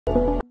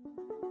The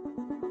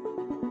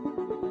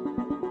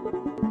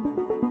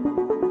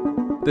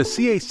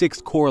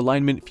CA6 core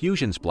alignment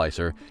fusion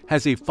splicer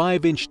has a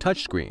 5-inch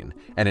touchscreen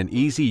and an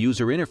easy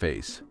user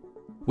interface.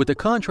 With the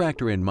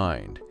contractor in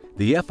mind,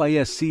 the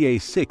FIS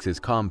CA6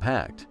 is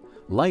compact,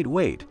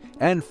 lightweight,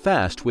 and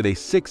fast with a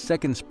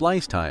 6-second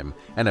splice time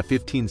and a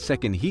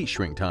 15-second heat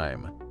shrink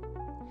time.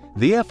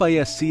 The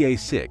FIS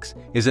CA6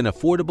 is an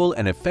affordable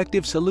and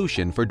effective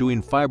solution for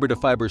doing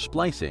fiber-to-fiber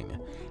splicing,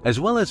 as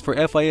well as for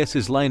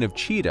FIS's line of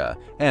Cheetah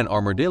and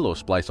Armordillo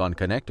Splice On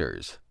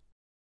connectors.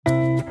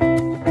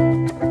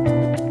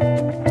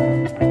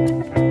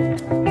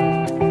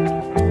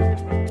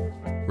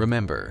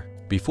 Remember,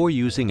 before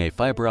using a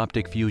fiber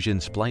optic fusion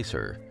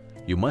splicer,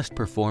 you must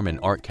perform an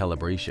arc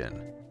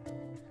calibration.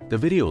 The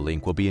video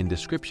link will be in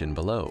description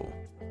below.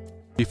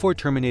 Before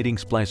terminating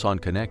Splice On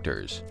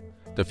connectors,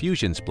 the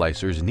fusion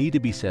splicers need to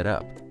be set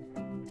up.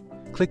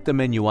 Click the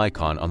menu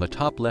icon on the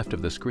top left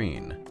of the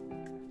screen.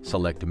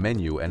 Select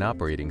Menu and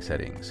Operating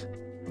Settings,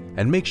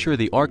 and make sure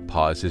the arc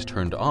pause is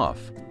turned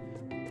off.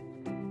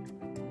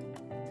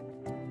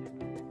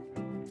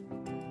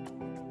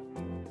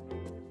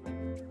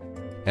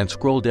 And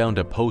scroll down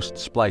to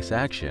Post-Splice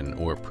Action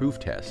or Proof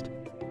Test.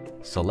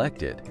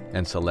 Select it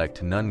and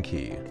select None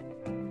key.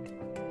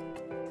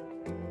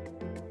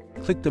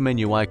 Click the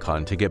menu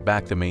icon to get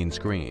back the main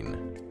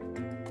screen.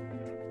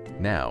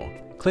 Now,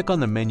 click on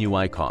the menu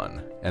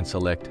icon and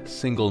select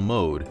Single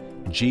Mode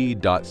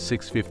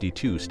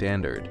G.652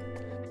 Standard.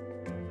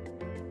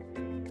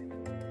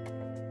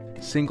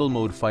 Single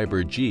Mode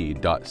Fiber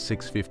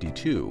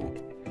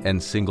G.652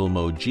 and Single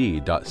Mode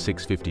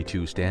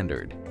G.652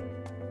 Standard.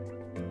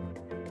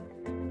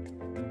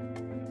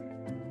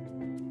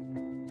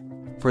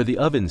 For the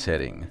oven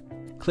setting,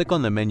 click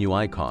on the menu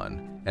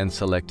icon and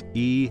select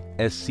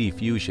ESC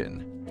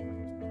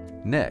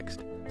Fusion.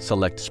 Next,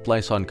 select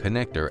Splice On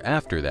Connector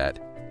after that,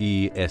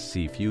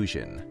 ESC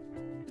Fusion.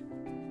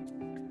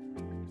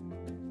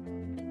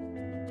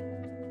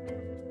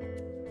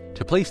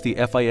 To place the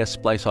FIS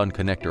Splice On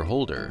Connector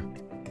holder,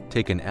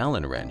 take an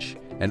Allen wrench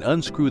and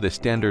unscrew the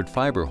standard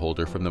fiber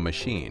holder from the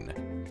machine,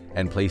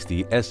 and place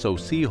the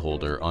SOC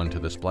holder onto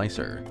the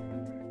splicer.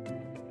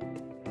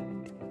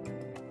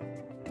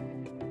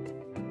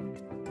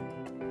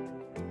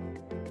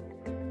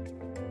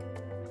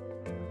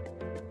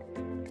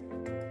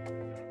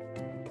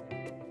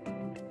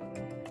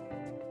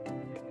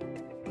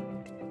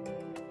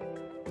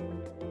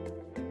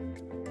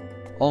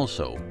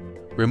 Also,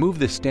 remove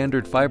the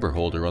standard fiber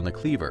holder on the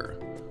cleaver,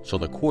 so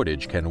the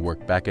cordage can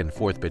work back and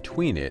forth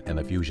between it and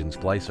the fusion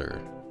splicer.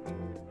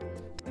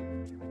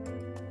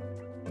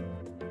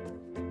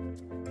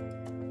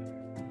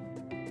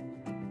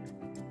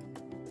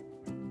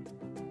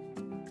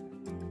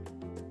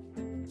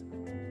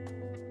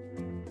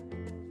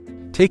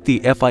 Take the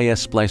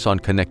FIS Splice On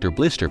Connector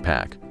blister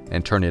pack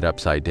and turn it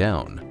upside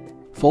down.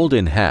 Fold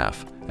in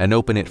half and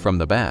open it from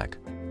the back.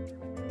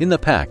 In the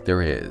pack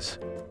there is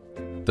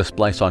the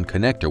Splice On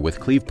connector with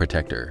cleave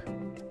protector,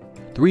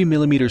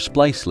 3mm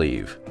splice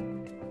sleeve,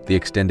 the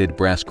extended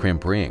brass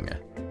crimp ring,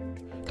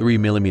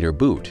 3mm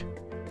boot,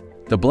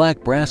 the black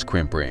brass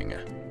crimp ring,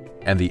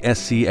 and the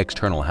SC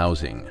external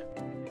housing.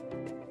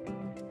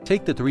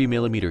 Take the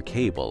 3mm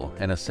cable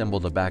and assemble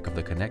the back of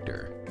the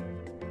connector.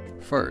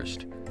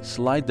 First,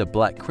 slide the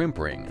black crimp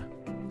ring,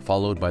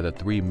 followed by the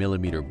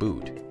 3mm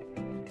boot,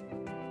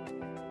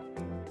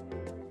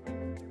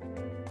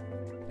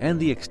 and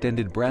the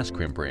extended brass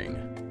crimp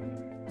ring.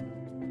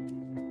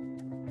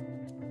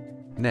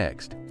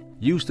 Next,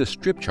 use the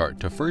strip chart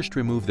to first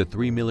remove the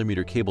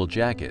 3mm cable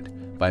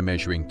jacket by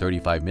measuring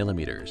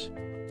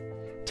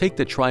 35mm. Take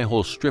the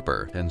tri-hole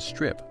stripper and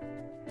strip.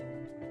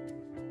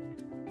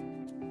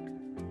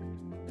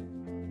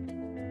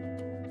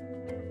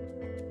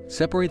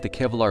 Separate the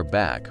Kevlar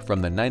back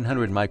from the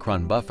 900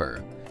 micron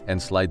buffer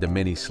and slide the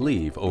mini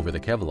sleeve over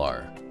the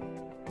Kevlar.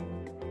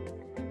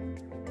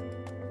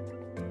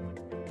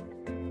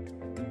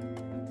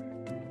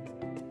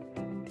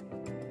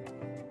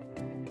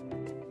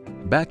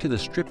 Back to the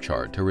strip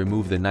chart to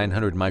remove the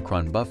 900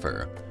 micron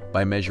buffer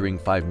by measuring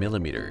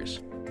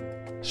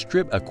 5mm.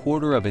 Strip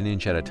 1/4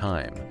 inch at a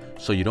time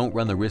so you don't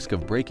run the risk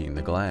of breaking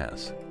the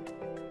glass.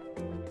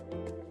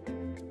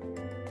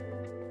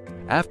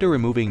 After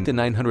removing the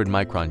 900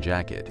 micron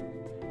jacket,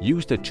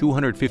 use the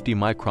 250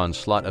 micron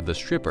slot of the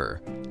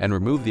stripper and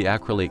remove the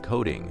acrylate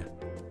coating.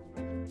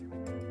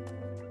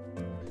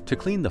 To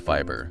clean the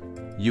fiber,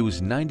 use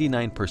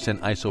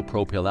 99%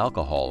 isopropyl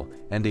alcohol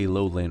and a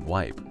low lint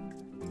wipe.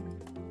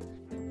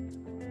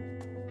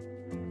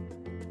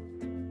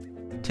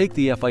 Take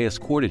the FIS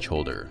cordage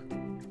holder,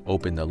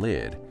 open the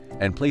lid,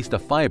 and place the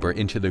fiber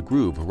into the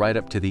groove right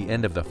up to the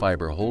end of the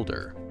fiber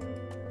holder.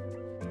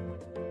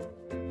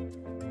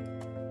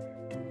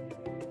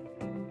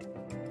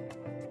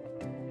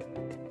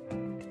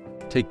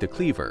 Take the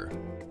cleaver,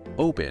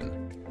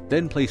 open,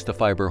 then place the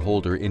fiber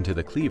holder into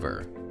the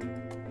cleaver.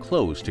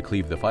 Close to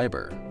cleave the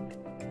fiber.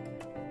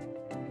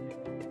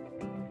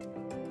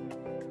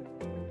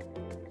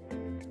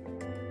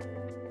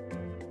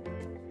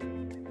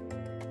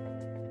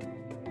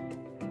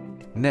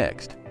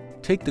 Next,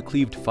 take the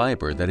cleaved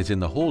fiber that is in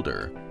the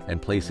holder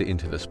and place it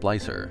into the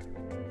splicer.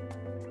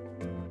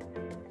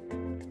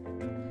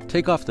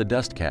 Take off the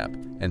dust cap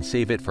and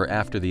save it for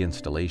after the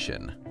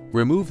installation.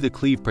 Remove the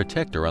cleave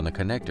protector on the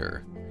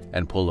connector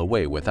and pull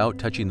away without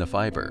touching the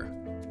fiber.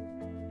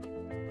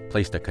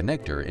 Place the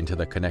connector into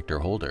the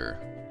connector holder.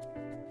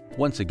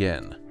 Once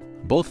again,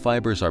 both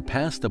fibers are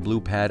past the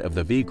blue pad of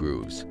the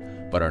V-grooves,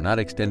 but are not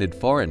extended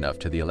far enough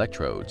to the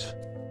electrodes.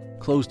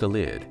 Close the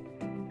lid.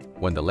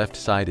 When the left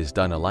side is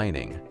done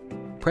aligning,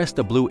 press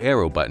the blue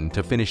arrow button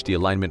to finish the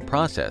alignment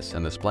process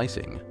and the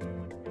splicing.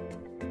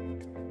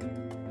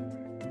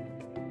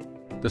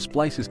 The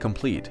splice is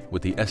complete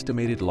with the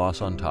estimated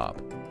loss on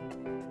top.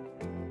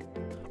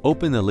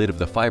 Open the lid of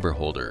the fiber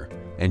holder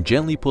and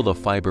gently pull the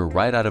fiber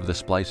right out of the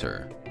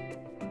splicer.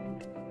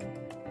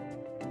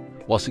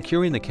 While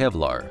securing the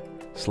Kevlar,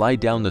 slide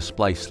down the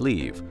splice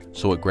sleeve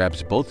so it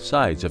grabs both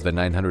sides of the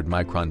 900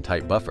 micron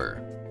type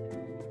buffer.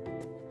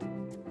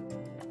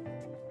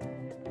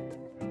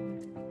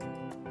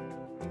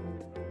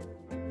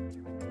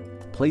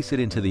 Place it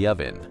into the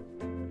oven.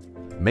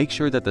 Make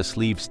sure that the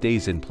sleeve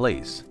stays in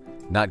place,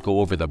 not go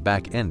over the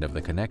back end of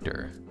the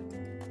connector.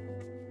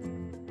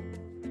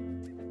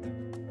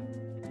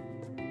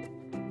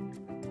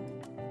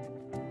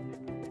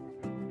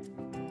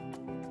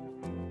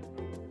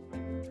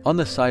 On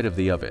the side of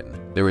the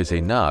oven, there is a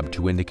knob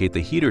to indicate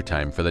the heater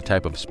time for the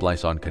type of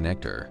splice-on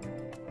connector.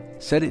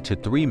 Set it to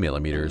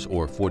 3mm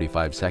or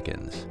 45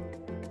 seconds.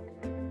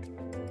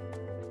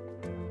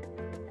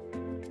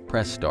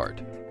 Press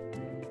start.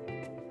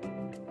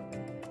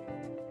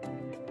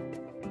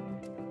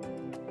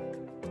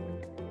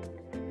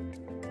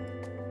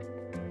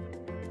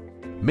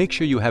 Make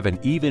sure you have an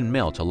even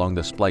melt along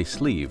the splice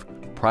sleeve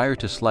prior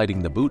to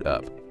sliding the boot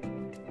up.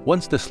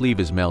 Once the sleeve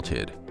is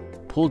melted,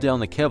 pull down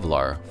the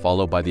Kevlar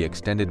followed by the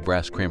extended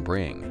brass crimp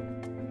ring.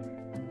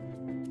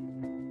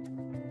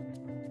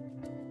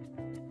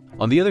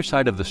 On the other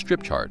side of the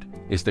strip chart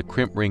is the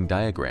crimp ring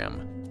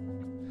diagram.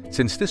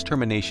 Since this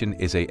termination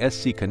is a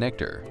SC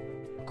connector,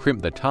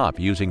 crimp the top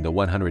using the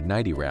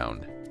 190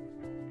 round.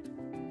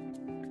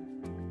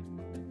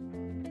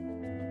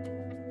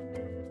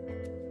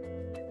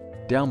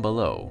 Down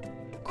below,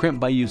 crimp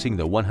by using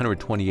the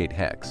 128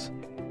 hex.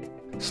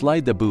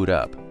 Slide the boot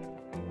up.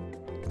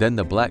 Then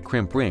the black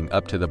crimp ring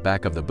up to the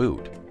back of the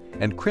boot,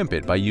 and crimp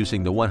it by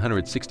using the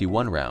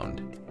 161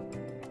 round.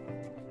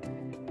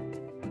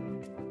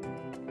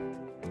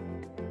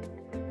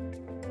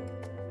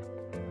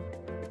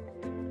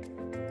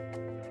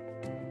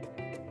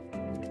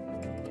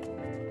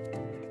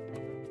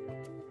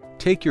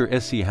 Take your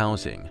SC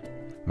housing,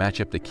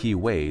 match up the key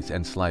ways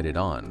and slide it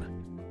on.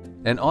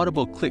 An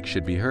audible click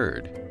should be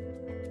heard.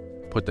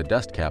 Put the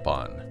dust cap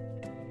on.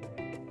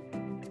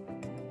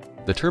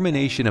 The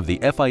termination of the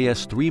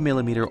FIS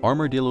 3mm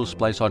Armordillo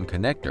Splice On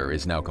Connector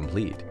is now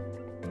complete.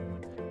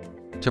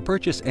 To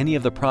purchase any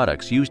of the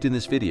products used in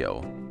this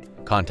video,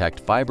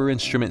 contact Fiber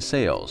Instrument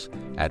Sales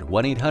at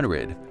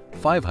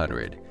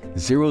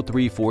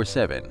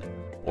 1-800-500-0347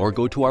 or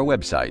go to our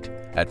website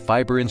at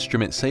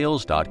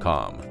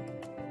fiberinstrumentsales.com.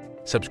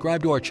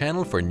 Subscribe to our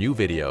channel for new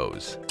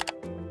videos.